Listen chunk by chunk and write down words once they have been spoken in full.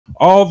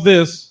All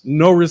this,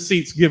 no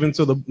receipts given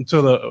to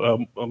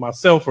the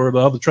myself or the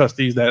other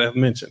trustees that have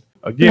mentioned.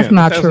 Again,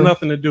 that has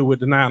nothing to do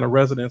with denying a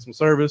resident some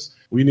service.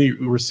 We need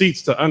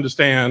receipts to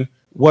understand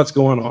what's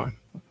going on.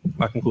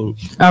 I conclude.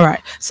 All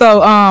right.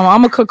 So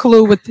I'm gonna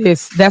conclude with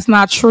this. That's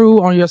not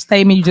true on your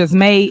statement you just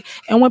made.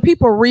 And when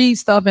people read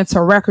stuff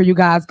into record, you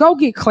guys go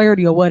get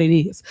clarity of what it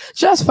is.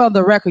 Just for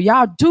the record,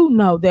 y'all do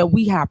know that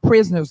we have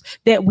prisoners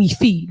that we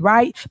feed,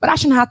 right? But I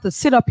shouldn't have to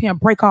sit up here and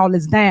break all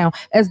this down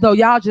as though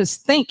y'all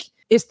just think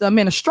it's the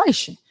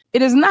administration.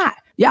 It is not.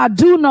 Y'all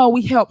do know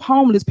we help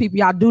homeless people.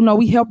 Y'all do know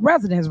we help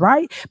residents,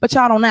 right? But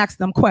y'all don't ask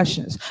them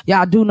questions.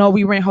 Y'all do know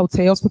we rent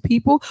hotels for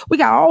people. We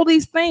got all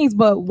these things,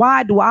 but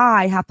why do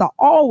I have to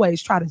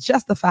always try to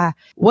justify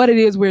what it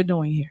is we're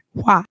doing here?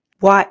 Why?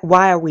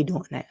 Why are we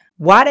doing that?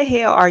 Why the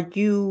hell are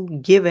you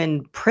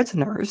giving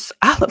prisoners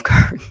Olive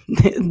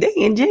Garden? They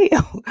in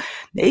jail.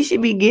 They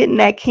should be getting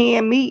that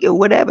canned meat or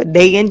whatever.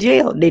 They in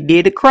jail. They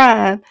did a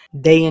crime.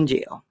 They in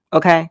jail.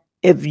 Okay?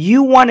 If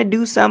you want to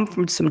do something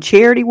from some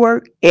charity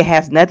work, it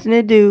has nothing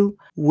to do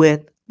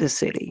with the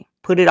city.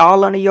 Put it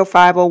all under your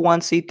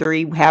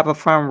 501c3, have a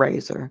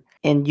fundraiser,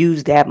 and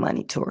use that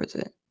money towards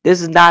it.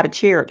 This is not a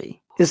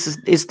charity.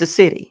 It's the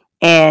city.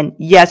 And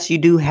yes, you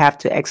do have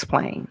to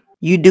explain.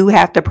 You do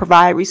have to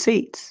provide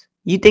receipts.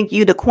 You think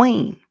you're the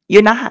queen.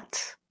 You're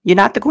not. You're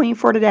not the queen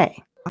for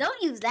today.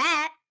 Don't use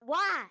that.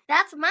 Why?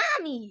 That's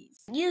mommy's.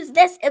 Use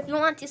this if you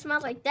want to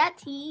smell like that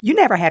tea. You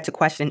never had to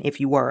question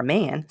if you were a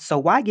man, so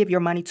why give your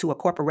money to a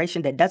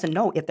corporation that doesn't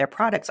know if their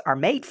products are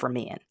made for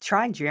men?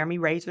 Try Jeremy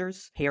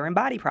Razor's hair and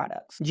body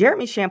products.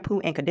 Jeremy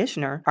shampoo and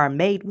conditioner are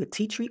made with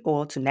tea tree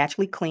oil to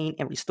naturally clean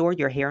and restore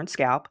your hair and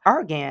scalp,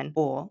 argan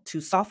oil to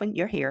soften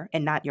your hair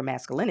and not your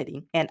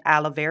masculinity, and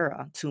aloe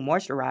vera to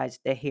moisturize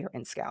the hair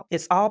and scalp.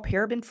 It's all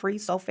paraben-free,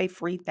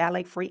 sulfate-free,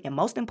 phthalate-free, and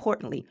most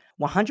importantly,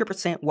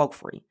 100%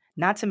 woke-free.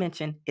 Not to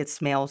mention, it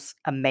smells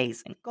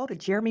amazing. Go to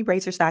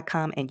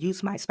jeremyrazors.com and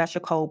use my special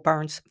code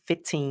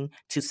BURNS15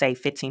 to save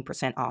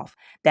 15% off.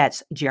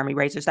 That's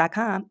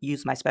jeremyrazors.com.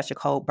 Use my special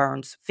code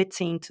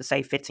BURNS15 to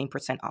save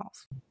 15%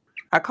 off.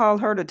 I call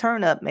her the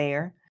turn-up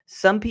mayor.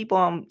 Some people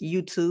on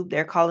YouTube,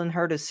 they're calling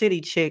her the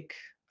city chick.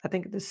 I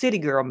think the city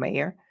girl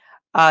mayor.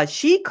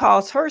 She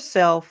calls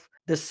herself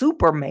the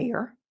super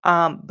mayor,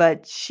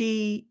 but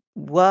she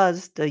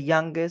was the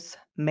youngest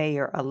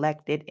mayor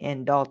elected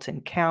in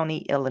Dolton County,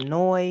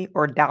 Illinois,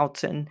 or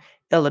Dolton,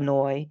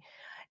 Illinois.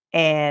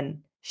 And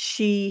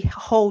she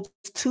holds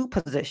two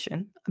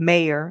positions,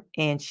 mayor,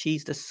 and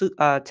she's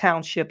the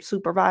township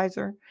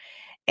supervisor.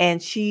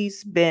 And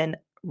she's been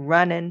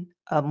running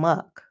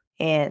amok.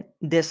 And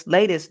this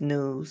latest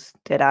news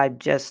that I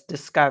just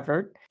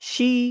discovered,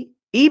 she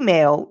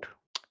emailed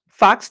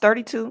Fox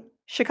 32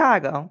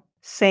 Chicago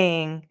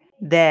saying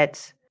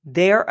that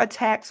their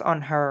attacks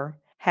on her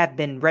have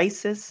been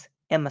racist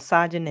and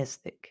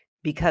misogynistic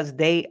because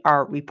they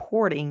are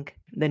reporting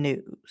the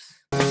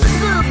news.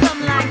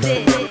 Something like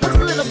this. Looks a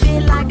little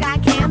bit like I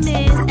can't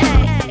miss.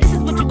 Hey, this is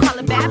what you call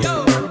a bad.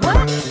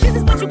 What? This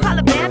is what you call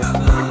a bad.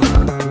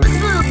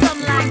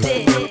 Something like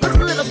this. Looks a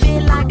little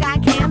bit like I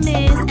can't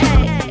miss.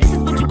 Hey, this is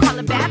what you call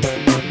a bad.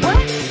 What?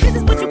 This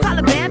is what you call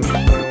a bad.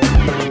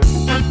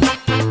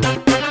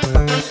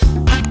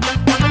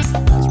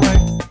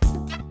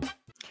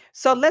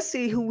 So let's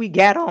see who we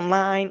got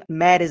online.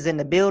 Matt is in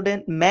the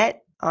building.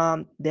 Matt,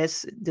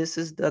 this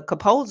is the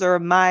composer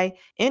of my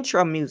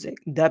intro music.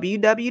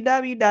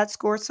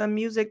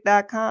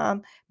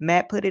 www.scoresomemusic.com.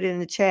 Matt put it in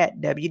the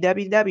chat.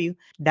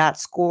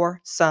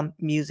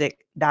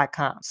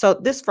 www.scoresomemusic.com. So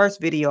this first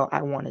video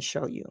I want to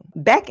show you.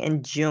 Back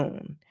in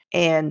June,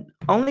 and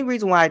only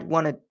reason why I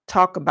want to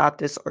talk about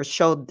this or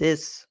show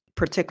this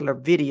particular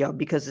video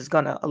because it's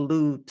going to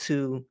allude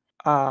to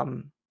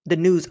the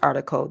news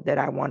article that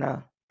I want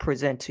to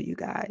present to you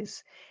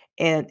guys.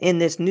 And in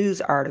this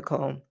news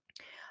article,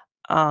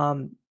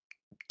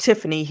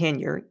 Tiffany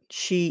Henyard,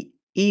 she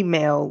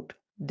emailed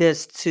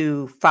this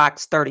to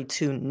Fox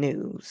 32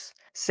 News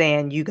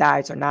saying you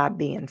guys are not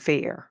being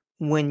fair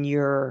when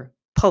you're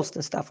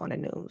posting stuff on the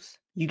news.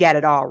 You got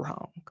it all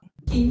wrong.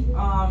 Keith,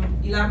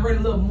 elaborate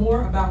a little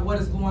more about what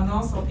is going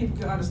on so people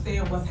can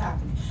understand what's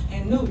happening.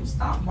 And news,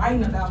 stop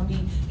writing about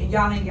me and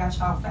y'all ain't got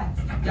y'all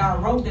facts. Y'all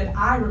wrote that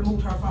I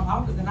removed her from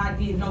office and I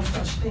did no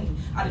such thing.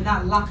 I did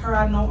not lock her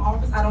out of no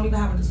office. I don't even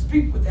have a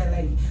dispute with that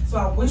lady. So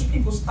I wish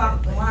people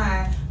stop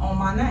lying on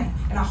my name.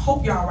 And I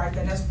hope y'all write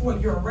that. That's for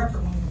your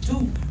record when you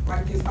do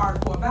write this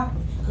article about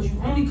me. Because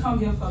you only come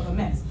here for the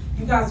mess.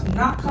 You guys do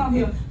not come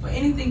here for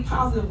anything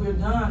positive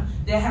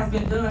that has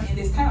been done in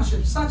this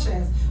township, such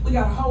as we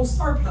got a whole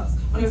surplus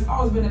when there's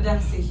always been a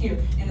deficit here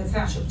in the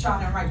township. Y'all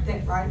didn't write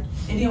that, right?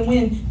 And then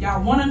when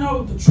y'all want to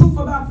know the truth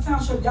about the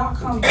township, y'all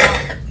come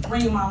y'all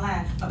bring my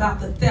line about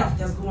the theft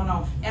that's going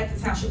on at the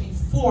township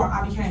before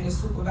I became the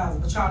supervisor.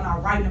 But y'all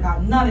not writing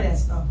about none of that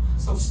stuff.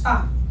 So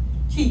stop.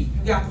 Keith,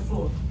 you got the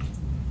floor.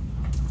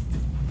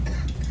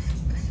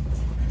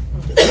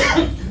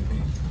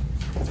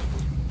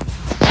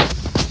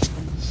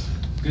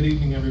 Good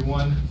evening,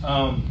 everyone.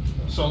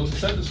 So to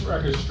set this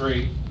record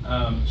straight,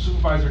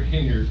 Supervisor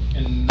Henyard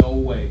in no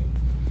way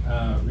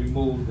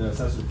remove the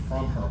assessor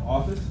from her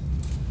office.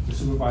 The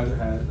supervisor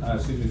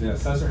has, the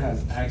assessor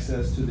has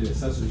access to the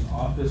assessor's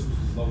office, which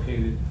is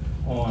located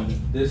on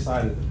this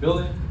side of the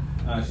building.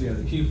 She has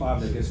a key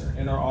fob that gets her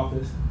in her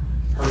office.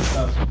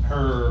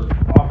 Her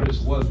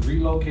office was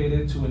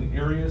relocated to an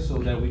area so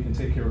that we can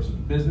take care of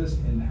some business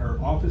in her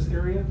office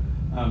area.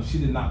 She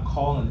did not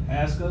call and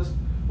ask us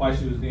why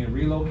she was being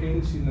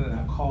relocated. She did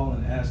not call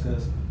and ask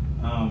us.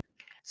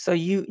 So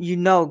you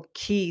know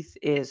Keith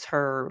is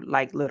her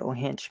like little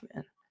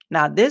henchman.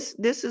 Now this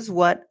is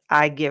what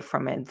I get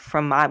from it,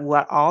 from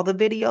all the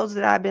videos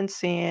that I've been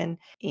seeing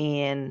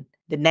and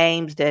the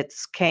names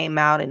that's came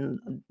out and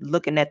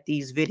looking at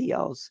these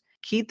videos.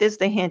 Keith is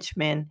the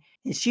henchman,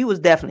 and she was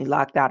definitely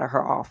locked out of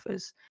her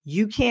office.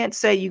 You can't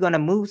say you're going to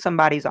move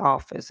somebody's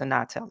office and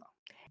not tell them.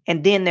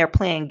 And then they're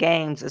playing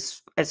games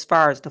as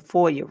far as the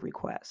FOIA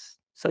requests.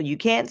 So you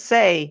can't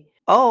say,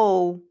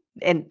 oh,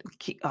 and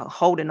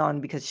holding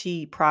on because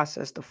she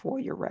processed the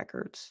FOIA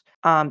records.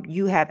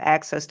 You have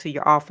access to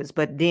your office,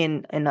 but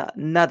then in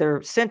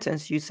another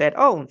sentence you said,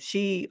 oh,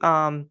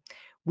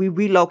 we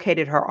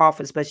relocated her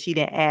office, but she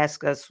didn't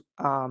ask us.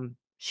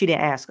 She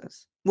didn't ask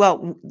us.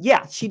 Well,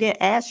 yeah, she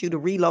didn't ask you to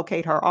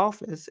relocate her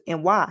office.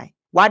 And why?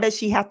 Why does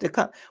she have to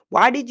come?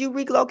 Why did you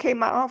relocate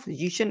my office?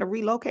 You shouldn't have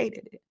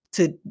relocated it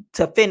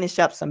to finish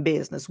up some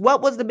business.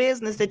 What was the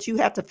business that you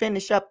have to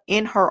finish up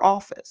in her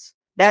office?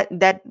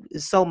 That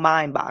is so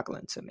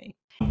mind-boggling to me.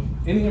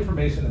 Any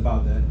information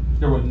about that?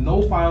 There were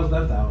no files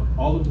left out.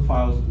 All of the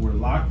files were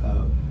locked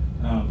up.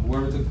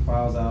 Whoever took the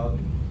files out,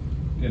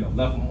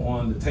 left them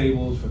on the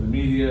tables for the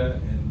media,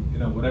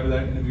 and whatever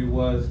that interview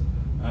was,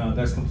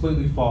 that's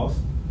completely false.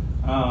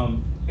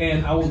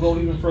 And I will go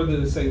even further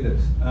to say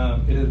this.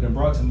 It has been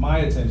brought to my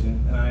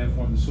attention, and I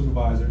informed the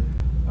supervisor,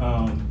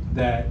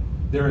 that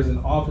there is an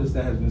office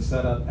that has been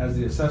set up as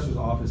the assessor's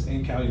office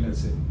in Calumet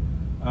City.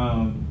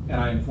 And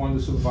I informed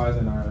the supervisor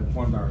and I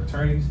informed our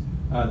attorneys.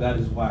 That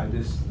is why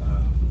this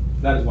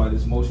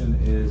motion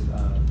is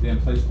being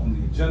placed on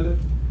the agenda,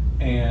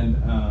 and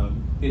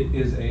it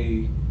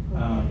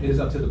is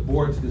up to the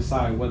board to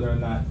decide whether or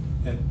not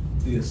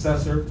the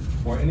assessor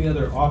or any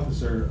other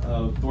officer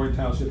of Thornton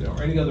Township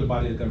or any other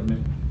body of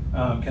government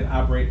can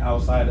operate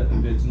outside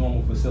of its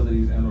normal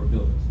facilities and or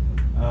buildings.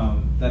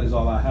 That is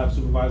all I have,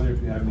 Supervisor,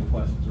 if you have any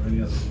questions or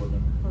any other board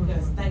member.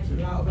 Yes, thank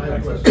you. I'll I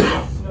have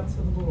questions. up to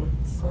the board.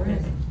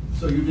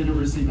 So you didn't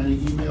receive any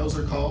emails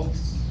or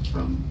calls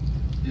from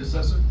the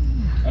assessor?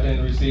 I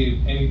didn't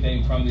receive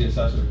anything from the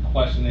assessor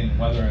questioning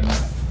whether or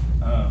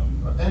not.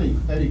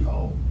 Any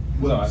call?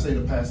 Well, say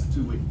the past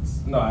 2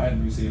 weeks. No, I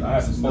hadn't received. I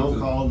haven't no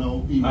call,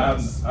 no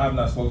emails. I have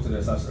not spoken to the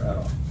assessor at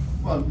all.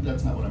 Well,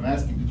 that's not what I'm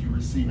asking. Did you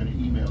receive any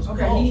emails?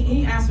 Okay,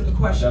 he answered the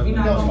question. We're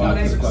not no, going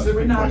to go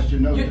specific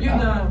question. No, you're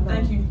done.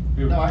 Thank you.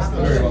 No,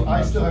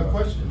 I still have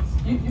questions.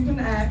 You can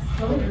ask.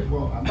 Go ahead. Okay,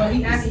 well, but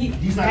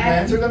he's not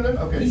answering them then?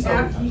 Okay, he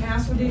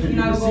answered it. You're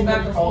not going to go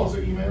back and calls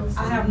or emails?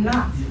 I have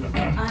not. I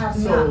have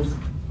not. So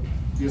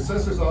the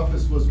assessor's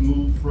office was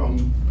moved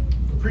from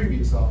the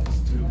previous office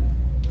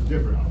to a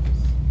different office.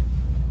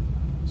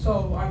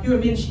 So are you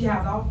admitting she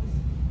has office?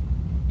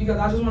 Because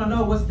I just want to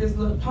know what's this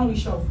little pony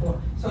show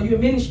for. So you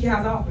admitting she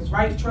has office,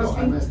 right,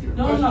 Trustee? No, I'm asking a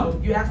question.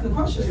 No, you're asking the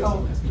question. Yes,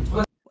 I'm asking a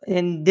question.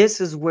 And this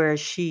is where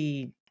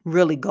she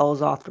really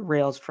goes off the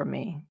rails for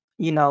me.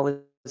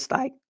 It's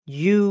like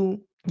you're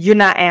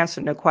not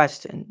answering the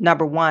question.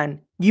 Number one,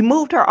 you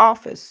moved her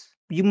office.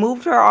 You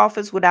moved her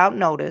office without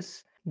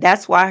notice.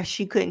 That's why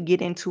she couldn't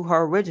get into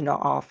her original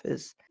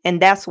office.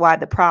 And that's why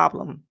the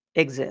problem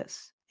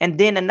exists. And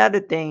then another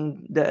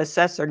thing the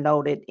assessor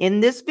noted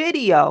in this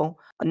video,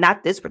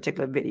 not this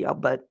particular video,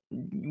 but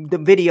the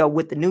video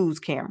with the news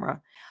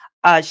camera,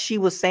 she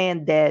was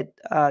saying that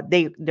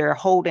they're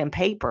holding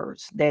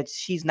papers that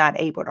she's not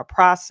able to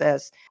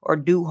process or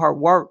do her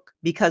work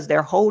because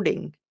they're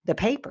holding the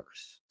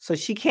papers. So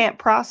she can't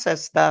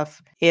process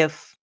stuff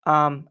if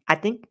I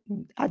think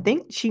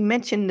she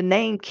mentioned the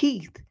name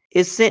Keith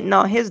is sitting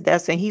on his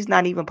desk and he's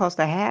not even supposed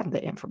to have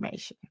the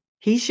information.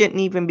 He shouldn't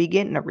even be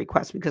getting a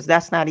request because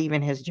that's not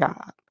even his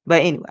job.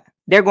 But anyway,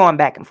 they're going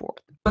back and forth.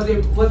 Was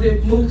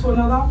it moved to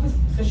another office?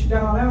 Since you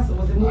got all that answer,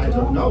 was it moved to another office?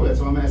 I don't know. That's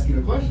why I'm asking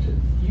a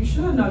question. You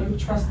should know. You're a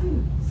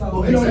trustee.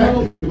 So well, you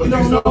exactly. don't know.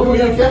 There's no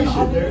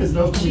communication. There is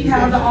no communication. She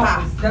has an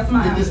office. That's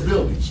my in this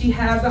building. She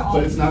has an office.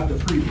 But it's not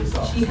the previous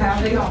office. She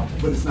has an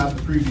office. But it's not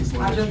the previous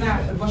one. I just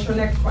answered. What's your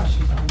next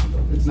question?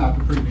 It's not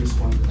the previous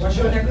one. What's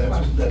your next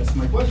question? That's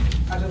my question.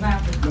 I just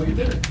answered. No, you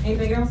didn't.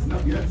 Anything else?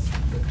 No, yes.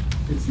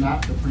 It's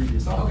not the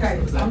previous office. Okay,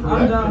 Is that I'm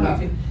correct done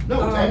with it.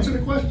 No, answer the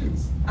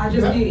questions. I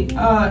just did.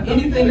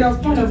 Anything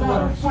else? Point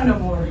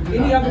of order.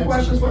 Any other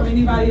questions from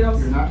anybody else?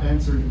 You're not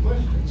answering the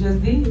question.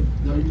 Just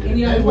did. No, you didn't.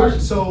 Any other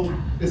questions? So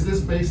is this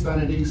based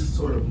on any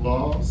sort of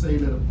law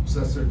saying that an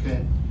assessor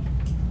can't?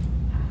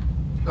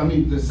 I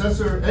mean, the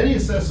assessor, any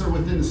assessor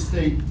within the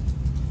state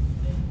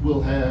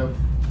will have,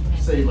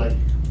 say, like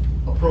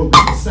a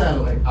program, a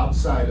satellite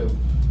outside of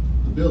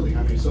the building.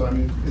 I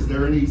mean, is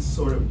there any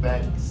sort of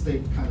back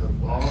state kind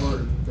of law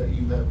that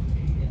you have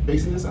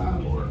basing this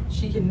on, or?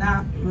 She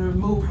cannot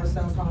remove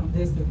herself from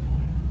this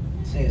building.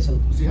 Says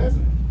who? She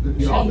hasn't.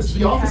 The office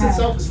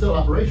itself is still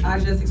operational. I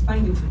just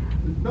explained it to you.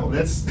 No,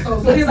 that's. So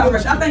it is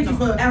operational. I thank you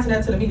for answering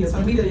that to the media. So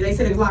the media, they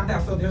said it was locked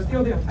out, so they're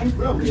still there. Thank you.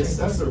 Well, the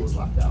assessor was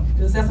locked out.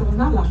 The assessor was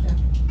not locked out.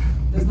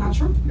 That's not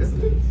true. Yes,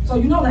 it is. So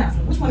you know the answer.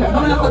 Which one? Yeah,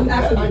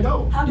 I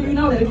know. How do you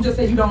know that if you just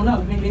said you don't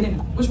know? You ain't been in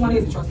there. Which one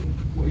is it, Trustee?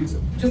 What you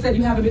said? You just said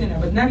you haven't been in there,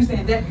 but now you're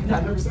saying that you know.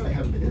 I never said I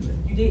haven't been in there.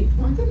 You did.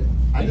 No, I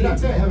didn't. I did not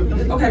say I haven't been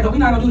in there. Okay, but we're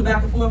not gonna do the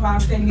back and forth. I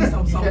understand you need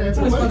some points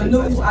for the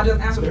news. I just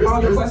answered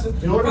all your questions.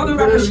 For the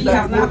record, she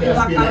has not been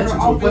locked out of her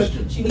office.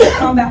 She needs to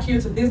come back here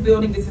to this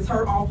building. This is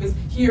her office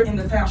here in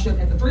the township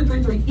at the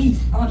 333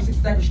 East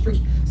 162nd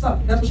Street.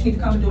 So that's what she needs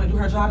to come and do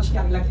her job that she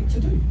got elected to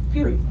do.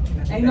 Period.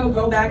 Ain't no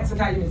go back to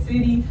Calumet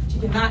City. She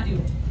cannot do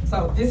that.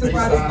 So this is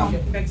why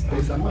this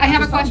is on. I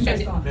have a question.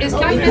 Is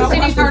Calumet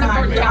City part of Thornton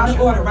Out of Township?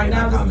 order. Right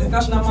now, this is a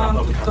discussion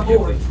among the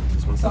board.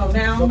 So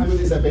now. So I mean,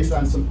 is that based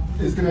on some,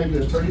 is going to be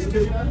the attorney's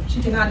opinion on it?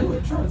 She cannot do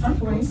it. Sure, attorney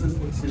for What's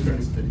the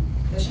attorney's opinion?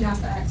 that she has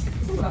to ask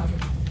the supervisor.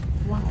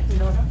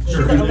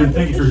 Sure, and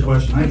thank you for your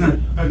question.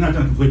 I've not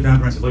done a complete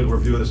comprehensive legal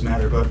review of this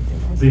matter, but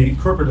the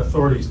corporate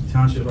authorities of the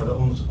township are the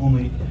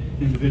only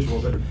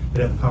individuals that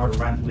have the power to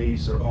rent,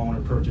 lease, or own,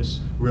 or purchase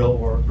real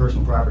or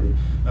personal property.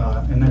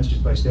 And that's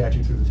just by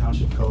statute through the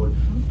township code,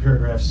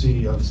 paragraph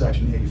C of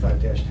section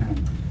 85-10.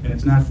 And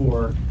it's not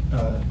for,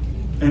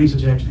 any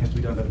such action has to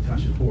be done by the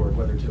township board,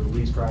 whether to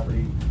lease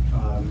property,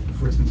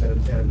 for instance, at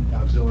an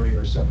auxiliary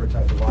or separate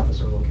type of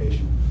office or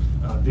location.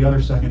 The other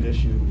second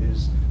issue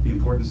is the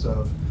importance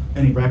of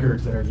any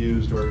records that are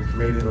used or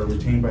created or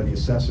retained by the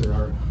assessor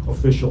are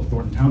official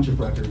Thornton Township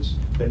records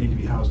that need to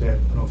be housed at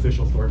an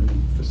official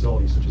Thornton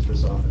facility, such as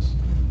this office.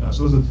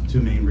 So those are the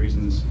two main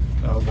reasons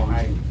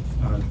why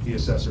the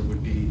assessor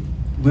would be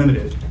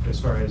limited as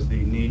far as the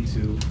need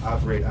to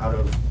operate out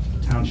of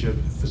township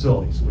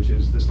facilities, which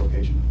is this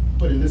location.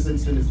 But in this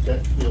instance, is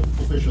that the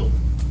official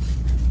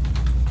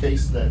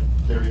case that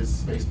there is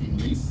space being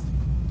leased?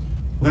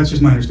 Well, that's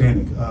just my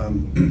understanding.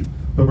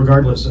 But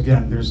regardless,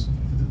 again, there's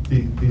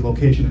the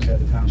location is at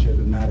the township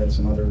and not at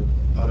some other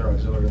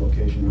auxiliary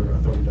location where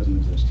authority doesn't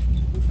exist.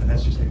 And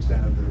that's just the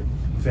extent of the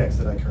facts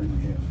that I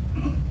currently have.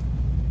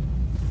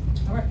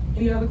 All right,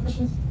 any other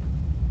questions?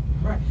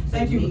 All right,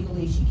 thank you.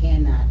 Legally, she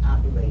cannot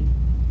operate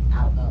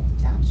out of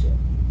the township.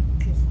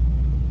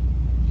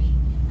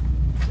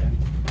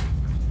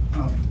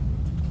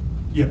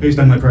 Yeah, based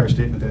on my prior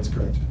statement, that's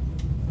correct.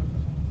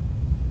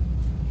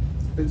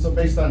 And so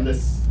based on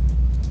this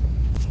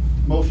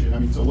motion, I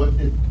mean, so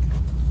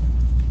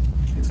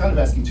it's kind of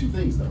asking two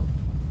things though.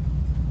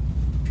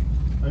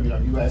 I mean,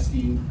 are you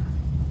asking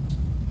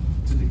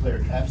to declare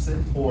it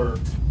absent or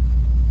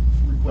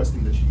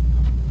requesting that she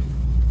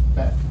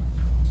back?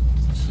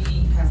 She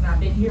has not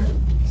been here,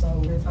 so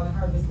we're telling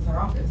her this is her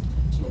office.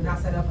 She did not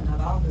set up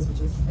another office, which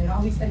is made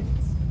all these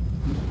statements.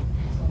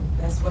 So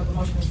that's what the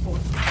motion is for.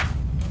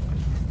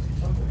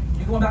 So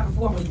you're going back and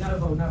forth, but you gotta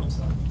vote no,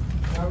 so.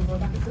 Are we going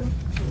back and forth?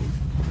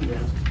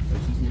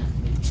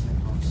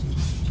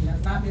 She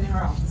has not been in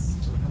her office.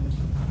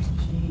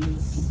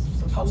 She's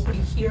supposed to be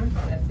here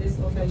at this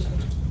location,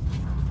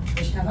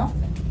 but she has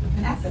office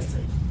and access to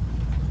it.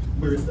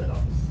 Where is that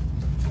office?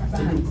 Right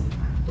behind us.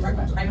 Right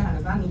behind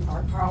us. I knew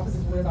her office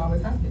is where it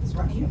always has been. It's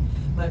right here.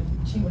 But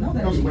she would know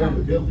that. No, where in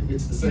the building?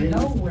 It's the same. You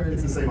know where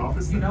it's the same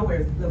office. You know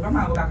where. Look, I'm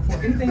not going back and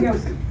forth. Anything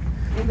else?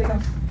 Anything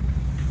else?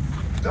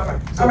 All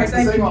right. All right,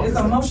 thank you. It's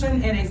a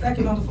motion and a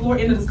second on the floor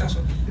in the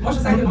discussion.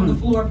 Motion second on the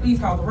floor. Please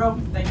call the roll.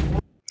 Thank you.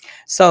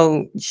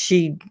 So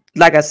she,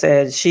 like I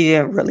said, she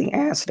didn't really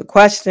answer the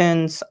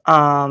questions.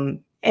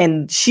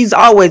 And she's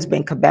always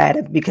been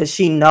combative because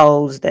she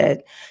knows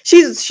that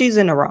she's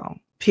in the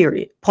wrong,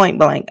 period, point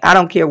blank. I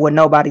don't care what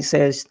nobody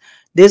says.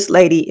 This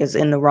lady is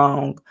in the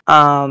wrong.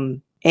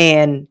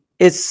 And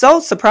it's so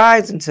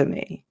surprising to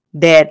me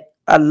that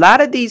a lot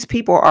of these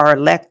people are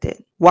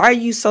elected. Why are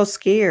you so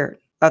scared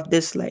of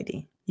this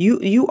lady?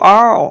 You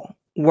all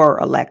were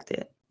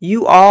elected.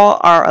 You all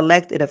are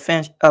elected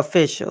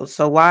officials.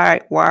 So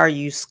why are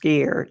you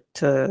scared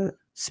to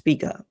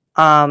speak up?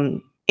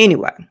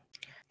 Anyway,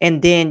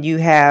 and then you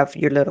have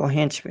your little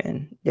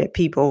henchman that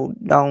people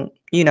don't,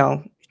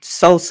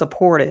 so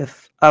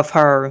supportive of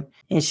her,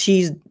 and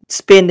she's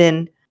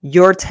spending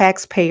your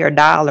taxpayer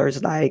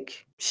dollars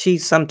like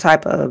she's some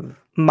type of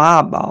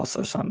mob boss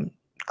or some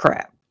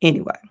crap.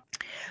 Anyway,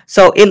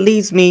 so it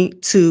leads me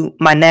to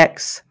my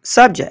next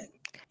subject.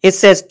 It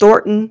says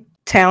Thornton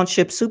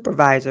Township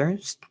Supervisor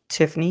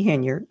Tiffany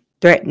Henyard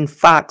threatened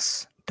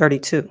Fox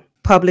 32.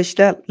 Published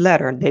that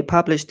letter. They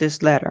published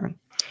this letter.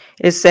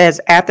 It says,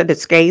 after the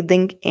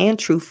scathing and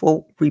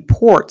truthful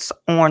reports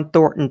on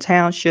Thornton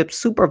Township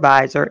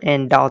Supervisor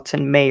and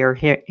Dolton Mayor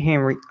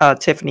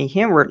Tiffany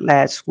Henyard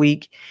last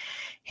week,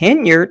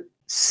 Henyard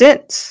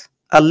sent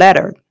a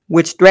letter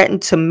which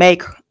threatened to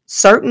make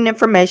certain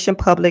information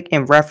public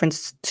in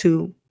reference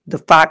to the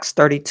Fox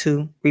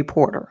 32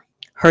 reporter.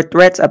 Her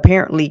threats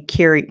apparently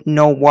carried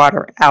no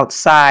water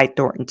outside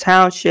Thornton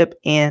Township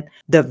and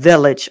the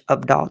village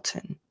of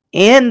Dolton.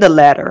 In the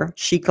letter,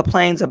 she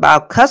complains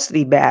about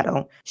custody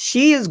battle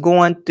she is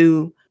going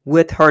through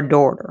with her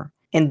daughter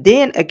and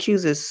then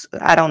accuses,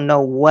 I don't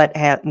know what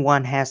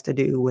one has to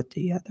do with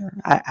the other.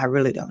 I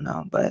really don't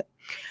know. But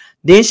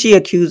then she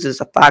accuses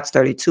of Fox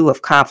 32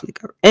 of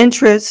conflict of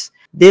interest.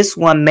 This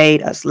one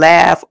made us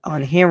laugh.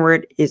 On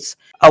Henyard, it's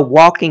a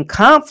walking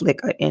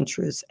conflict of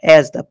interest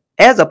as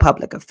a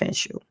public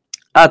official.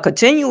 A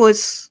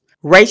continuous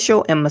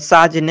racial and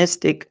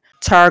misogynistic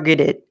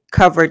targeted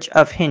coverage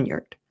of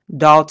Henyard,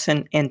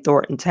 Dolton, and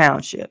Thornton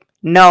Township.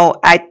 No,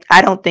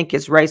 I don't think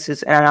it's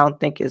racist, and I don't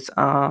think it's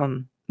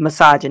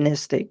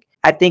misogynistic.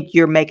 I think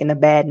you're making a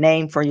bad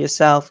name for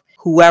yourself.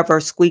 Whoever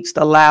squeaks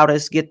the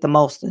loudest get the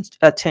most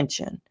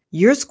attention.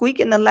 You're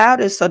squeaking the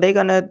loudest, so they're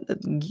gonna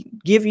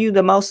give you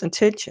the most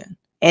attention.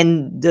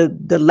 And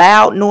the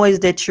loud noise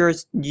that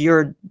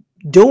you're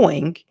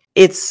doing,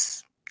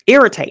 it's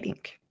irritating.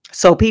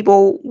 So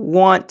people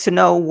want to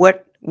know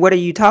what are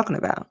you talking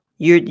about?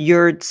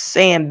 You're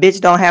saying,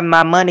 bitch, don't have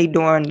my money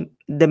during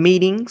the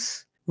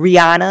meetings.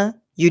 Rihanna,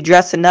 you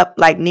dressing up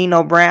like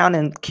Nino Brown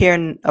and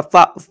carrying a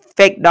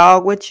fake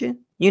dog with you.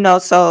 You know,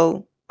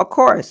 so of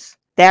course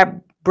that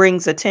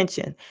brings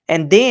attention.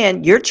 And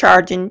then you're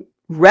charging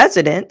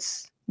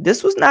residents,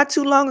 this was not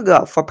too long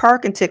ago, for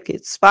parking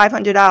tickets,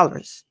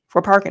 $500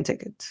 for parking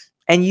tickets.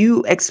 And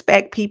you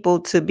expect people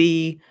to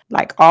be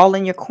like all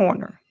in your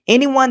corner.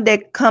 Anyone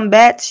that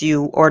combats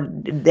you or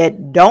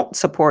that don't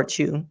support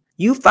you,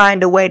 you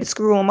find a way to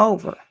screw them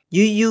over.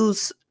 You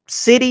use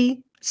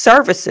city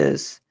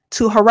services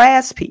to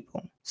harass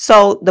people.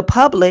 So the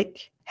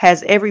public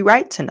has every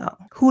right to know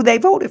who they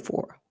voted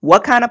for,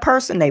 what kind of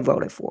person they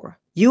voted for.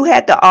 You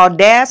had the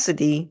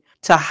audacity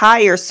to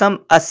hire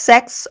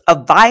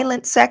a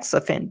violent sex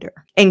offender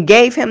and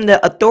gave him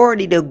the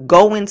authority to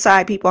go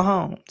inside people's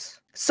homes.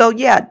 So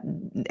yeah,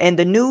 and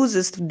the news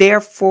is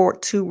there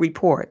to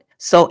report.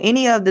 So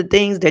any of the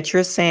things that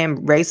you're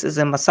saying racist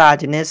and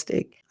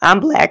misogynistic, I'm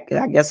black,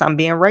 I guess I'm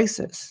being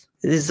racist.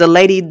 There's a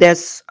lady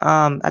that's,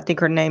 I think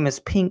her name is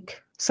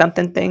Pink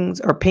something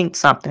things or Pink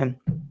something.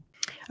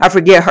 I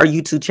forget her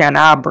YouTube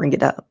channel, I'll bring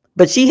it up.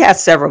 But she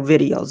has several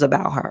videos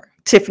about her,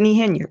 Tiffany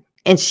Henyard.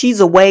 And she's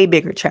a way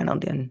bigger channel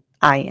than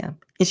I am.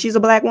 And she's a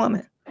black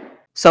woman.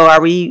 So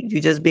are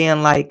you just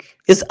being like,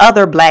 it's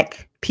other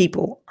black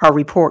people are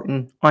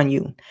reporting on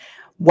you,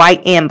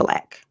 white and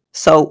black.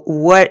 So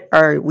what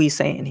are we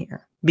saying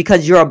here?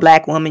 Because you're a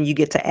black woman, you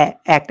get to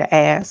act an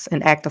ass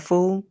and act a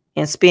fool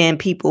and spend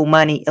people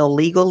money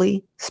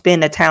illegally,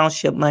 spend the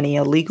township money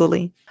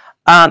illegally,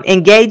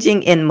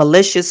 engaging in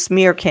malicious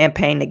smear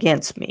campaign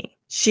against me.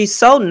 She's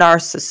so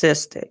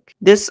narcissistic.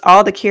 This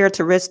all the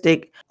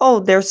characteristic. Oh,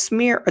 there's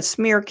a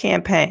smear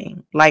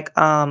campaign. Like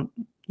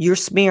you're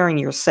smearing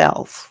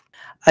yourself.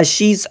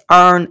 She's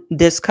earned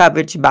this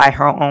coverage by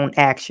her own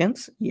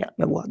actions. Yeah,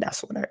 well,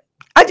 that's what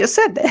I just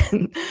said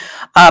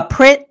that.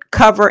 Print,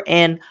 cover,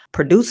 and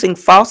producing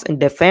false and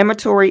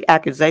defamatory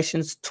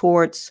accusations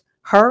towards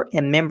her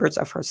and members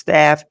of her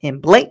staff in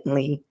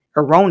blatantly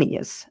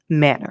erroneous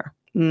manner.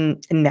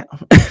 No.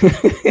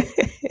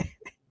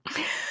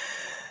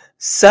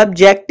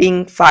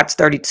 Subjecting Fox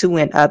 32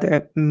 and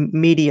other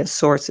media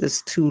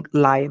sources to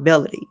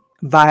liability,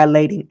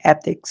 violating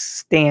ethics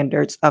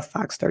standards of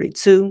Fox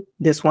 32.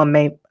 This one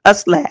made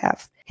us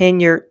laugh.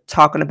 Henyard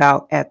talking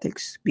about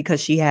ethics because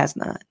she has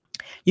none.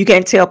 You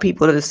can't tell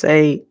people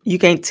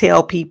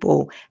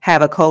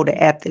have a code of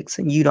ethics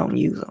and you don't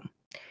use them.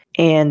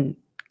 And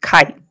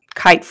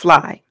kite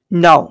fly.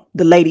 No,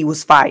 the lady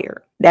was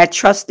fired. That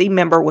trustee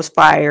member was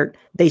fired.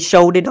 They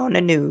showed it on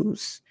the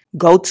news.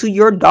 Go to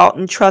your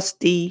Dolton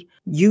Trustee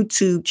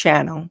YouTube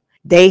channel.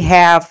 They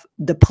have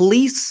the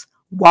police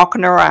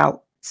walking her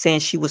out saying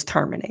she was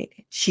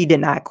terminated. She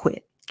did not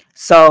quit.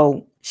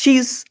 So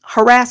she's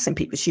harassing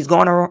people. She's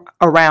going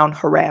around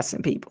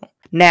harassing people.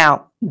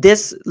 Now,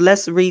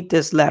 let's read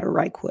this letter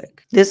right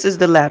quick. This is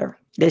the letter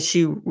that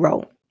she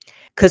wrote.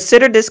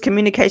 Consider this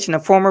communication a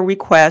formal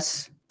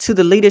request to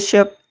the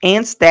leadership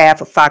and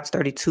staff of Fox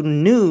 32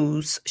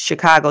 News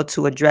Chicago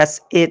to address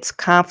its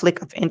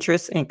conflict of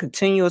interest and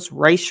continuous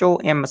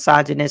racial and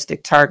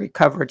misogynistic target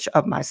coverage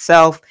of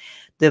myself,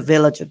 the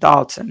village of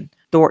Dolton,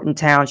 Thornton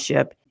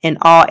Township, and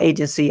all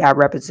agency I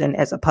represent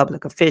as a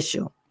public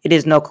official. It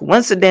is no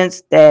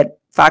coincidence that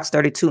Fox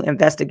 32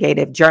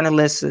 investigative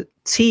journalist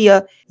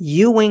Tia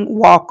Ewing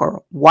Walker,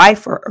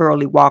 wife of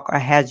Early Walker,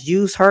 has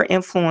used her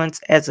influence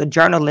as a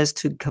journalist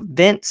to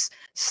convince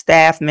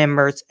staff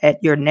members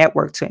at your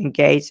network to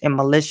engage in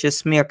malicious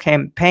smear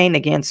campaign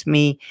against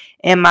me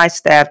and my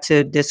staff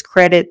to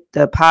discredit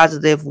the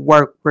positive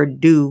work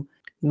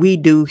we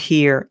do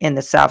here in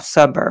the South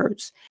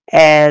Suburbs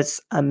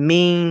as a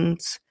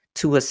means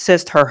to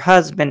assist her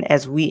husband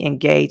as we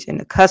engage in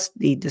a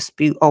custody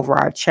dispute over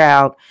our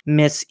child,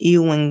 Miss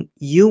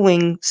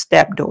Ewing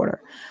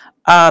stepdaughter.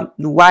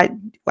 Why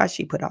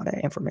she put all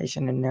that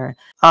information in there?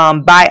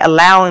 By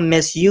allowing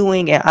Miss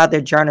Ewing and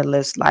other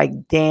journalists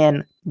like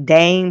Dane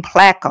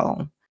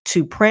Placco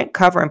to print,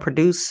 cover, and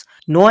produce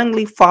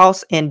knowingly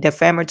false and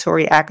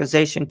defamatory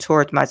accusation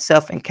towards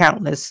myself and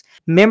countless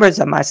members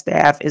of my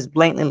staff is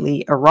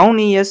blatantly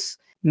erroneous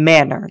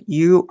manner.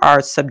 You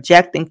are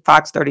subjecting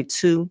Fox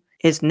 32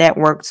 its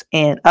networks,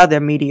 and other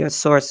media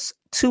source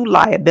to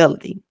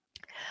liability.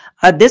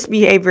 This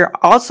behavior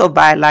also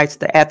violates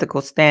the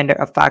ethical standard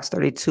of Fox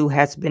 32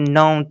 has been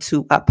known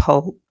to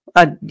uphold.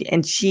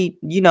 And she,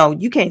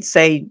 you can't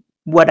say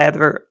what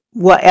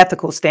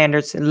ethical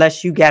standards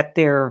unless you got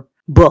their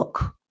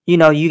book. You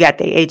got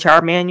the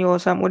HR manual or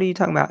something. What are you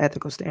talking about,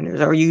 ethical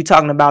standards? Or are you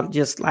talking about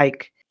just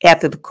like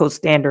ethical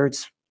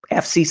standards,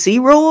 FCC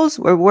rules?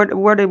 Or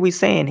what are we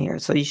saying here?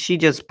 So she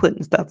just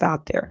putting stuff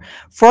out there.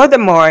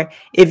 Furthermore,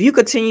 if you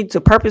continue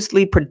to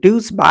purposely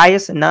produce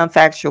biased and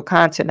non-factual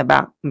content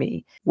about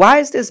me, why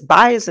is this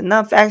biased and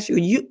non-factual?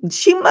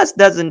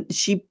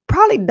 She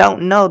probably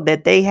don't know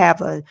that they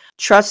have a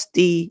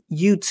Trustee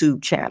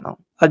YouTube channel,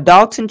 a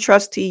Dolton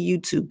Trustee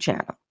YouTube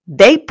channel.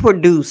 They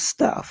produce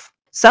stuff.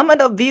 Some of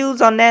the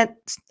views on that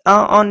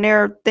on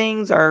their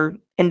things are,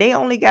 and they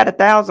only got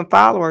 1,000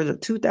 followers or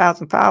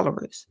 2,000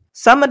 followers.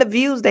 Some of the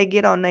views they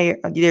get on their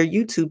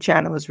YouTube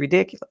channel is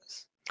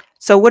ridiculous.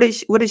 So what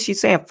is she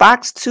saying?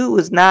 Fox 2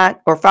 is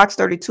not, or Fox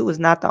 32 is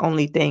not the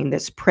only thing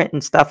that's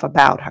printing stuff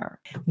about her.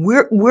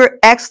 We're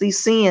actually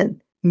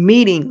seeing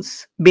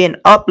meetings being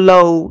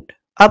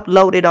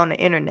uploaded on the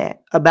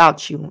internet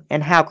about you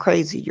and how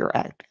crazy you're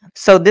acting.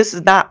 So this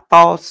is not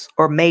false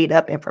or made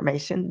up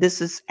information.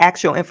 This is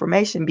actual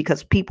information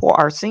because people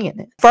are seeing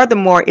it.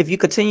 Furthermore, if you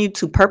continue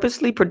to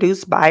purposely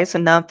produce biased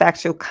and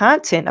non-factual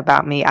content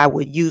about me, I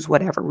will use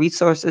whatever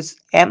resources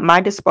at my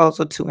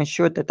disposal to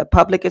ensure that the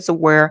public is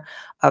aware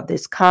of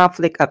this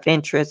conflict of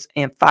interest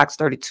and Fox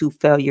 32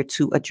 failure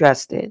to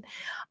address it.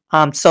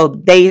 So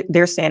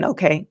they're saying,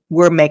 okay,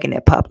 we're making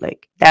it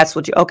public. That's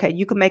what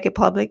you can make it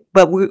public,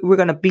 but we're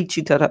going to beat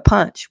you to the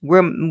punch.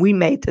 We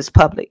made this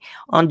public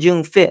on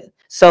June 5th.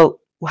 So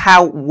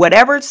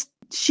whatever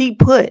she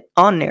put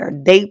on there,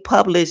 they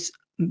published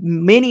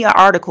many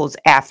articles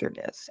after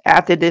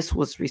this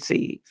was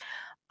received.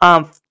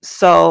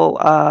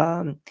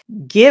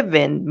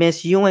 Given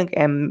Miss Ewing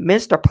and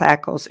Mr.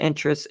 Placco's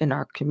interest in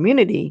our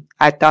community,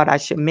 I thought I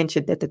should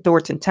mention that the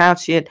Dolton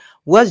Township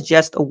was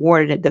just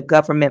awarded the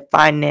Government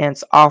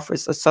Finance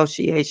Officers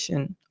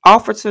Association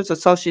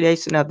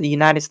of the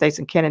United States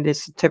and Canada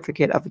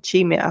Certificate of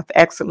Achievement of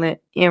Excellence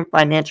in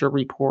Financial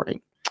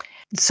Reporting.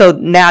 So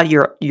now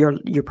you're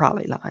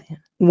probably lying.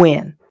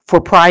 When? For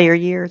prior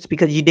years?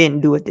 Because you didn't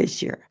do it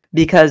this year.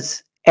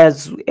 Because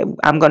as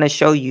I'm going to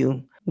show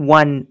you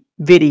one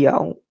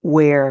video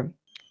where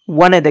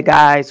one of the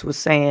guys was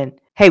saying,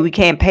 hey, we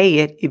can't pay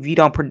it if you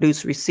don't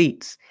produce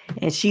receipts.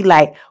 And she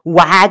like,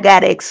 why I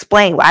gotta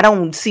explain? I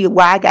don't see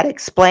why I gotta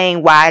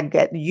explain why I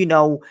got,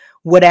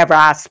 whatever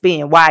I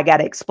spend, why I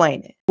gotta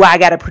explain it, why I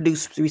gotta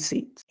produce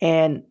receipts.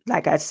 And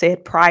like I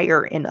said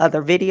prior in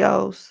other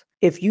videos,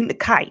 if you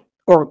kite,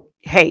 or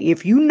hey,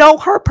 if you know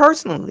her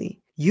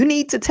personally, you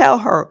need to tell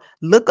her,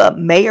 look up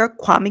Mayor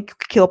Kwame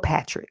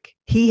Kilpatrick.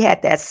 He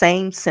had that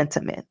same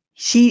sentiment.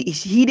 He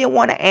didn't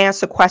want to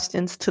answer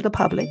questions to the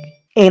public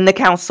and the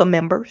council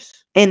members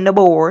and the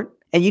board.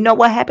 And you know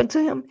what happened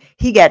to him?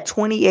 He got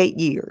 28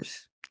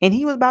 years. And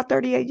he was about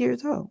 38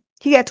 years old.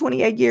 He got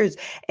 28 years.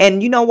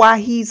 And you know why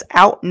he's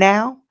out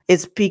now?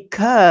 It's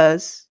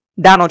because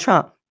Donald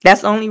Trump.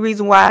 That's the only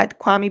reason why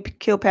Kwame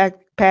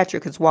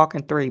Kilpatrick is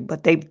walking free.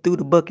 But they threw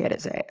the book at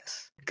his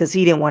ass because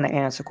he didn't want to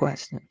answer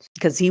questions.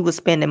 Because he was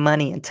spending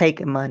money and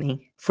taking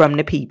money from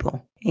the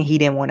people. And he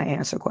didn't want to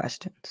answer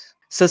questions.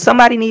 So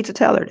somebody needs to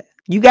tell her that.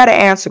 You got to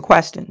answer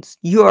questions.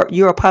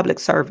 You're a public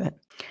servant.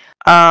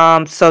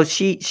 So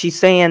she's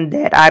saying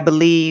that I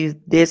believe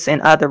this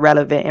and other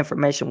relevant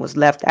information was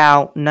left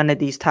out. None of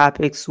these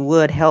topics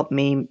would help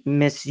me.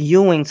 Miss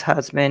Ewing's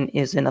husband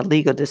is in a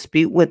legal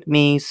dispute with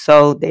me,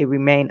 so they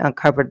remain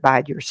uncovered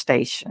by your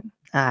station.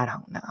 I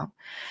don't know.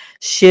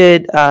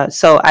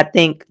 So I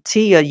think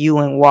Tia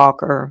Ewing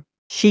Walker,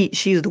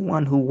 she's the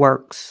one who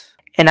works.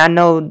 And I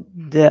know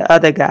the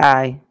other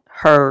guy,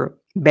 her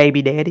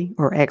baby daddy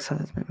or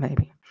ex-husband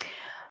maybe.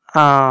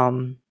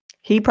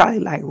 He probably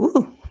like,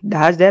 woo,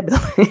 dodge that bill.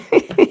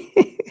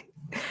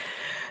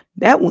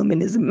 That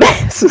woman is a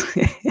mess.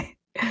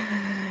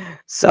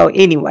 So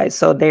anyway,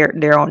 so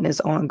they're on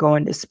this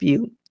ongoing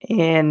dispute,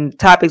 and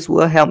topics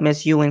will help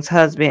Miss Ewing's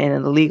husband in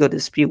a legal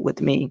dispute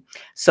with me,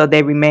 so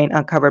they remain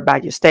uncovered by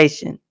your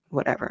station.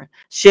 Whatever.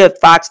 Should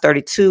Fox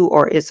 32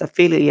 or its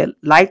affiliate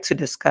like to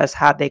discuss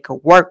how they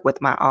could work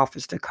with my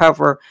office to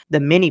cover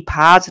the many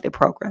positive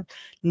programs?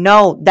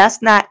 No,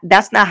 that's not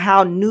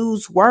how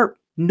news work.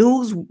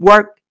 News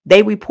work,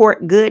 they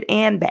report good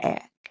and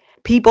bad.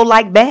 People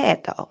like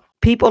bad though.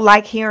 People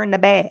like hearing the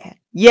bad.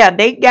 Yeah,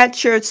 they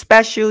got your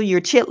special,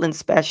 your Chitlin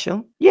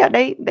special. Yeah,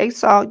 they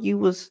saw you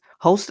was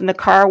hosting the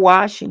car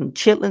wash and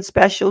Chitlin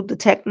special, the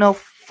techno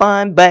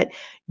fun, but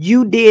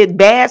you did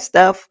bad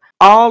stuff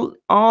all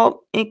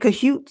in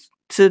cahoots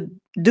to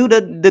do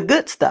the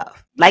good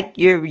stuff, like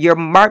your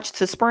march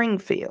to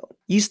Springfield.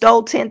 You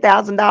stole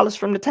 $10,000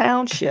 from the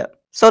township,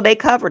 so they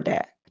covered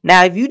that.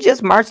 Now, if you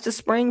just marched to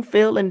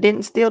Springfield and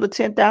didn't steal the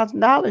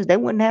 $10,000, they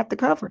wouldn't have to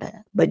cover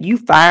that. But you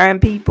firing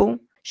people,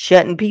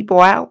 shutting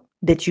people out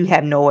that you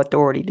have no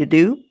authority to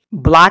do,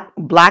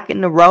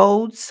 blocking the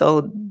roads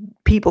so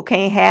people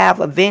can't have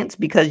events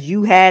because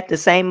you had the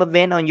same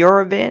event on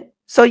your event.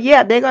 So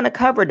yeah, they're going to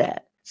cover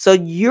that. So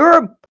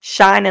you're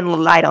shining the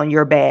light on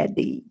your bad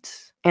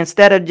deeds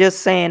instead of just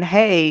saying,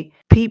 hey,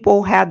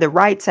 people have the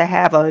right to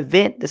have an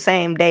event the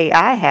same day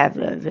I have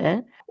an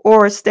event.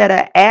 Or instead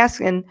of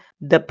asking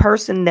the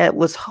person that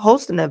was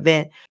hosting the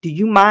event, do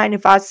you mind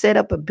if I set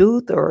up a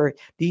booth, or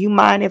do you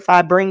mind if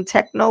I bring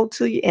techno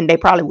to you? And they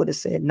probably would have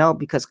said no,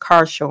 because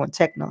car show and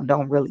techno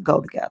don't really go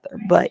together.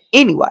 But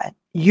anyway,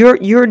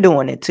 you're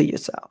doing it to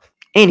yourself.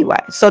 Anyway,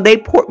 so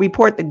they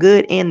report the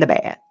good and the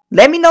bad.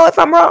 Let me know if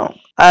I'm wrong.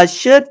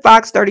 Should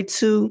Fox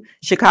 32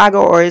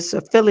 Chicago or its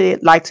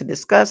affiliate like to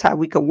discuss how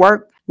we could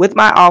work with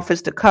my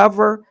office to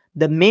cover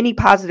the many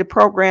positive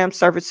programs,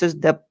 services,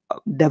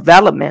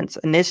 developments,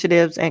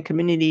 initiatives, and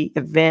community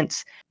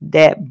events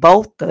that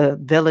both the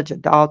Village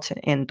of Dolton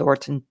and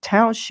Dolton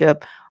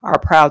Township are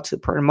proud to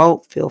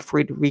promote? Feel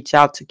free to reach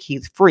out to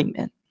Keith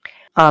Freeman.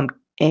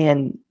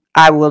 And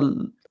I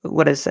will,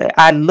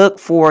 I look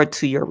forward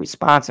to your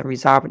response in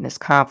resolving this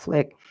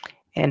conflict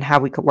and how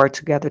we could work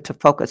together to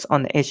focus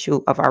on the issue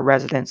of our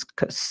residents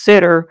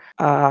consider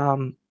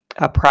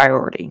a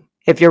priority.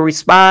 If your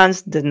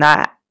response does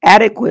not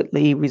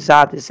adequately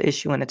resolve this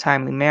issue in a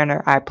timely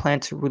manner, I plan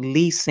to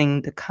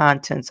releasing the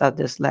contents of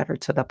this letter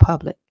to the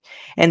public.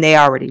 And they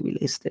already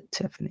released it,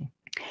 Tiffany.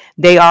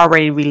 They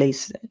already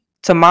released it.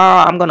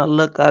 Tomorrow, I'm going to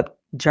look up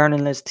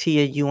journalist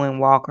Tia Ewing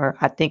Walker.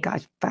 I think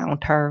I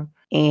found her,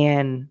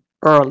 and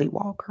Early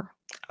Walker.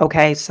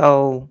 Okay,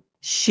 so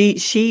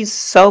she's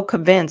so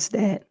convinced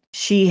that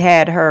she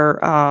had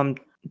her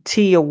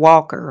Tia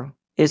Walker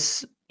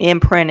is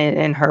imprinted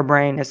in her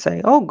brain to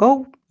say, oh,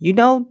 go, you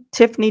know,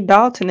 Tiffany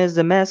Dolton is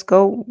a mess,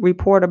 go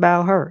report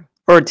about her.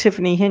 Or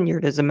Tiffany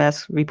Henyard is a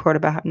mess, report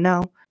about her.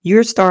 No,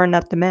 you're stirring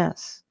up the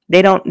mess.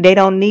 They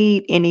don't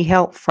need any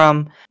help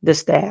from the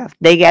staff.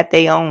 They got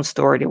their own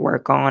story to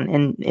work on,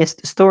 and the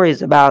story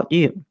is about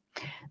you.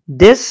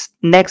 This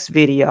next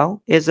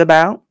video is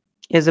about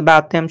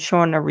them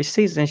showing the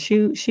receipts, and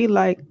she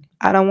like,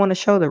 I don't want to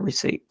show the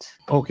receipts.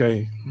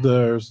 Okay,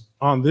 there's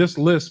on this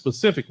list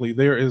specifically,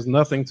 there is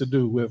nothing to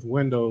do with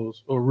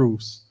windows or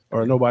roofs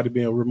or nobody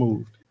being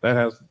removed.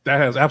 That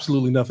has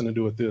absolutely nothing to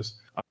do with this.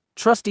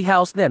 Trustee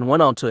House then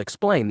went on to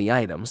explain the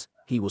items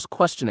he was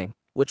questioning,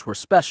 which were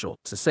special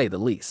to say the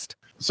least.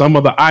 Some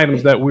of the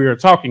items that we are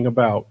talking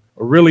about: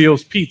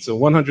 Aurelio's Pizza,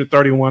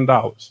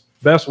 $131.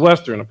 Best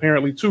Western,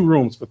 apparently 2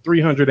 rooms for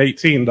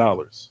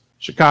 $318.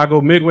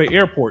 Chicago Midway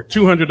Airport,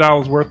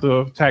 $200 worth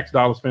of tax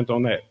dollars spent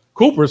on that.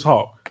 Cooper's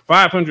Hawk,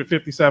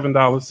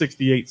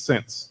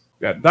 $557.68.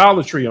 Got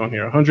Dollar Tree on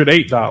here,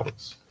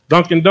 $108.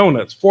 Dunkin'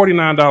 Donuts,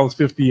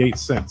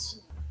 $49.58.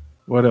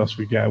 What else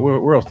we got?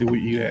 Where else did we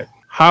eat at?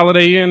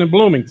 Holiday Inn in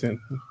Bloomington,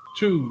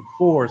 2,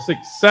 4,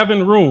 6,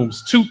 7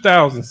 rooms,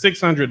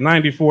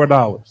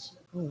 $2,694.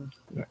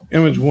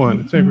 Image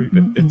One,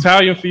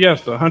 Italian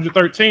Fiesta,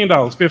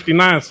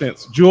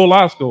 $113.59. Jewel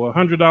Osco,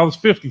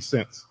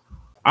 $100.50.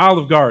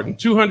 Olive Garden,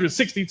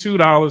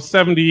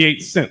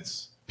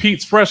 $262.78.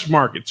 Pete's Fresh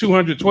Market,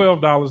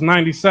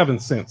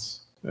 $212.97.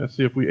 Let's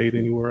see if we ate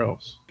anywhere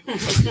else.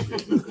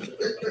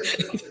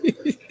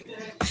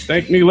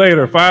 Thank Me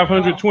Later,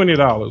 $520.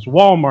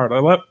 Walmart,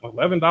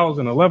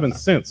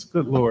 $11.11.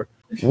 Good Lord.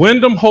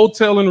 Wyndham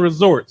Hotel and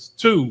Resorts,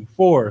 2,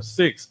 4,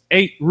 6,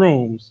 8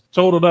 rooms,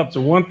 totaled up to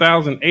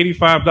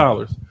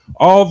 $1,085.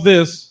 All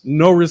this,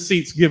 no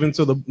receipts given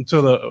to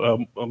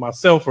the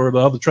myself or the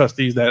other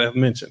trustees that have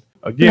mentioned.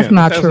 Again,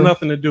 that has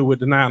nothing to do with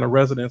denying a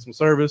resident some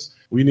service.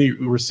 We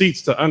need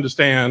receipts to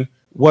understand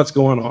what's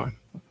going on.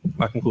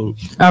 I conclude.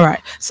 All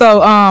right.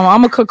 So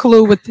I'm gonna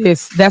conclude with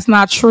this. That's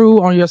not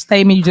true on your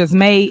statement you just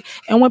made.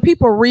 And when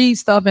people read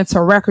stuff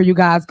into record, you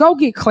guys go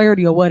get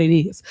clarity of what it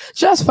is.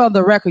 Just for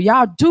the record,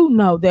 y'all do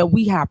know that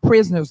we have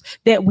prisoners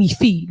that we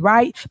feed,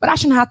 right? But I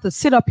shouldn't have to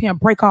sit up here and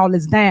break all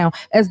this down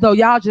as though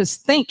y'all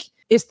just think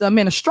it's the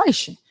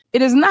administration.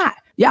 It is not.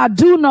 Y'all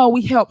do know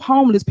we help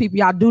homeless people.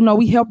 Y'all do know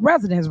we help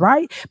residents,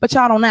 right? But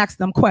y'all don't ask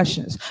them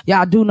questions.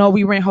 Y'all do know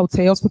we rent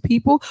hotels for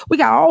people. We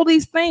got all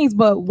these things,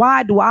 but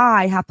why do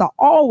I have to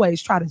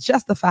always try to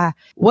justify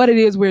what it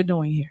is we're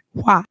doing here?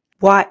 Why?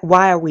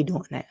 Why are we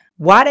doing that?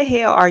 Why the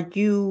hell are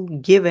you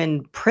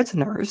giving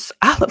prisoners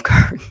Olive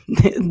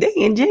Garden? They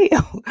in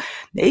jail.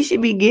 They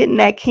should be getting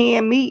that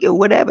canned meat or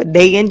whatever.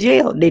 They in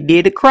jail. They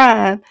did a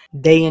crime.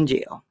 They in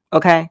jail.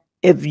 Okay?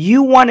 If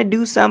you want to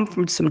do some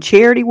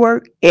charity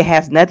work, it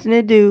has nothing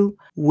to do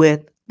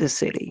with the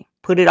city.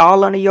 Put it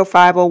all under your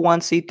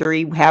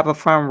 501c3, have a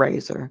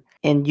fundraiser,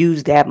 and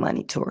use that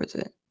money towards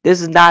it.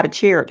 This is not a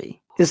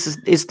charity.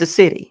 It's the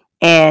city.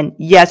 And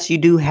yes, you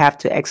do have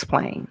to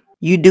explain.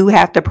 You do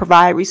have to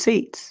provide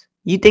receipts.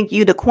 You think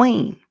you're the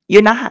queen.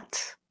 You're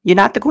not. You're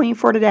not the queen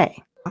for today.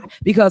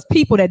 Because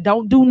people that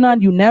don't do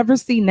none, you never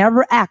see,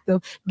 never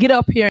active, get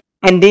up here.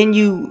 And then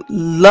you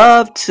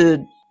love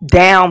to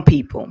down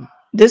people.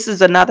 This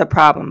is another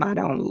problem I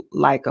don't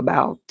like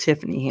about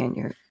Tiffany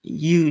Henyard.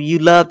 You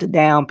love to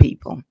down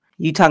people.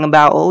 You talking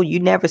about, oh, you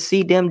never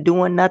see them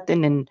doing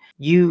nothing, and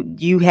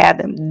you have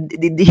them.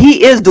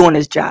 He is doing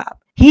his job.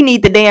 He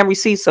need the damn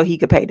receipts so he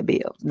could pay the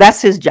bills.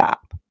 That's his job,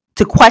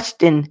 to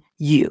question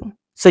you.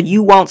 So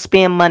you won't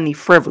spend money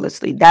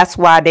frivolously. That's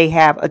why they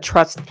have a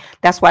trust.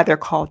 That's why they're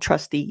called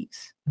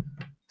trustees.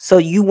 So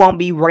you won't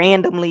be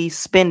randomly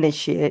spending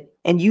shit.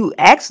 And you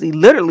actually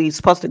literally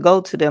supposed to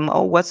go to them.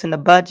 Oh, what's in the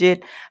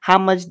budget? How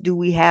much do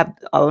we have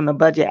on the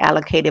budget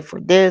allocated for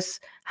this?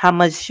 How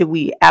much should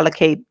we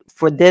allocate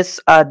for this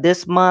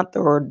this month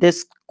or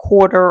this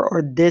quarter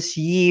or this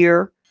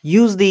year?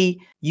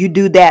 Usually you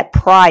do that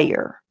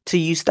prior to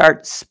you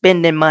start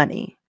spending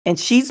money. And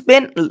she's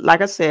been,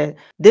 like I said,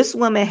 this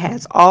woman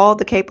has all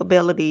the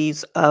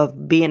capabilities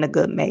of being a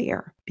good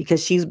mayor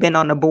because she's been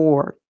on the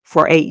board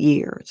for 8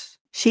 years.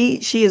 She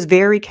is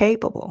very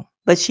capable,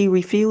 but she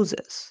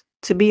refuses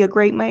to be a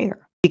great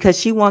mayor because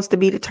she wants to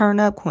be the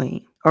turn up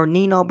queen or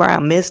Nino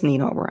Brown, Miss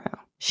Nino Brown.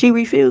 She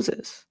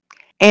refuses.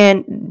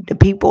 And the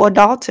people of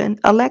Dolton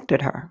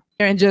elected her.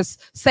 And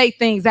just say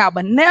things out,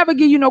 but never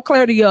give you no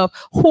clarity of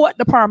what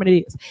department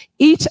it is.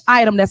 Each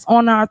item that's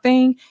on our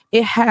thing,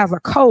 it has a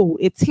code.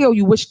 It tells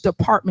you which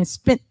department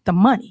spent the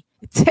money.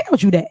 It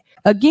tells you that.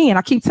 Again,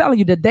 I keep telling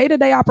you the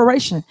day-to-day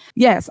operation.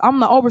 Yes, I'm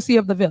the overseer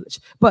of the village,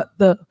 but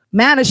the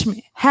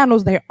management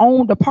handles their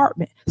own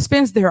department,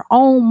 spends their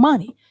own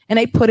money, and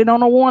they put it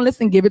on a warrant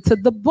list and give it to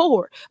the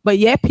board. But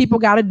yet people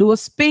got to do a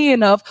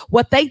spin of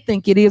what they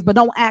think it is, but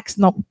don't ask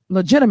no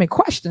legitimate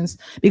questions,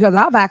 because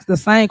I've asked the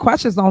same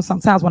questions on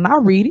sometimes when I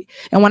read it.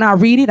 And when I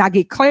read it, I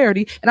get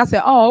clarity. And I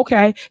say, oh,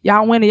 okay,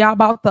 y'all went and y'all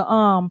bought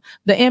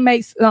the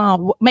inmates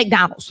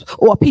McDonald's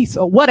or a pizza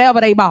or whatever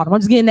they bought. I'm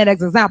just getting that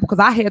as an example because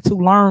I had to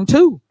learn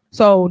too.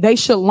 So they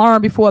should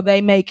learn before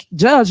they make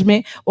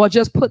judgment or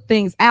just put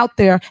things out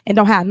there and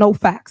don't have no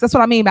facts. That's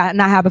what I mean by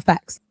not having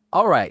facts.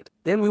 All right,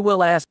 then we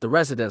will ask the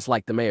residents,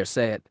 like the mayor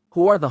said,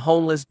 who are the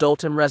homeless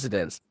Dolton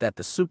residents that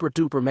the super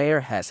duper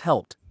mayor has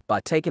helped by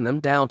taking them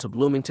down to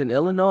Bloomington,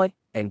 Illinois,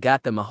 and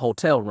got them a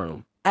hotel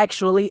room.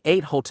 Actually,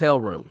 8 hotel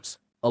rooms,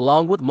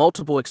 along with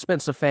multiple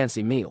expensive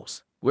fancy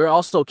meals. We're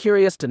also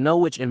curious to know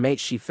which inmate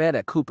she fed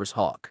at Cooper's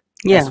Hawk.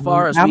 Yeah, as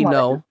far as we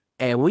know,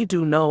 and we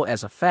do know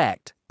as a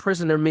fact,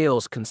 prisoner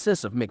meals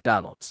consist of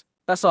McDonald's.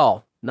 That's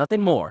all,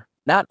 nothing more.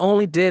 Not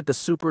only did the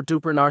super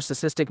duper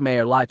narcissistic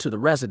mayor lie to the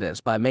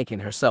residents by making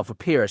herself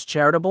appear as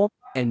charitable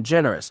and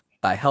generous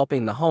by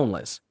helping the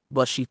homeless,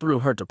 but she threw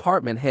her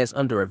department heads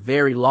under a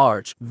very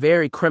large,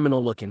 very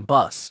criminal looking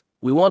bus.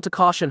 We want to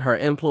caution her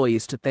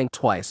employees to think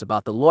twice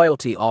about the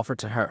loyalty offered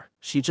to her.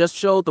 She just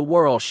showed the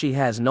world she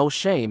has no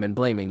shame in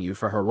blaming you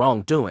for her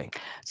wrongdoing.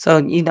 So,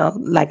 you know,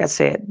 like I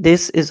said,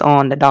 this is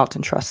on the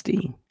Dolton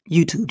Trustee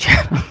YouTube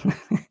channel.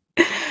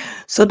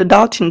 So the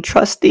Dolton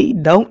Trustee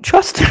don't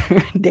trust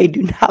her. They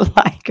do not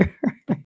like her.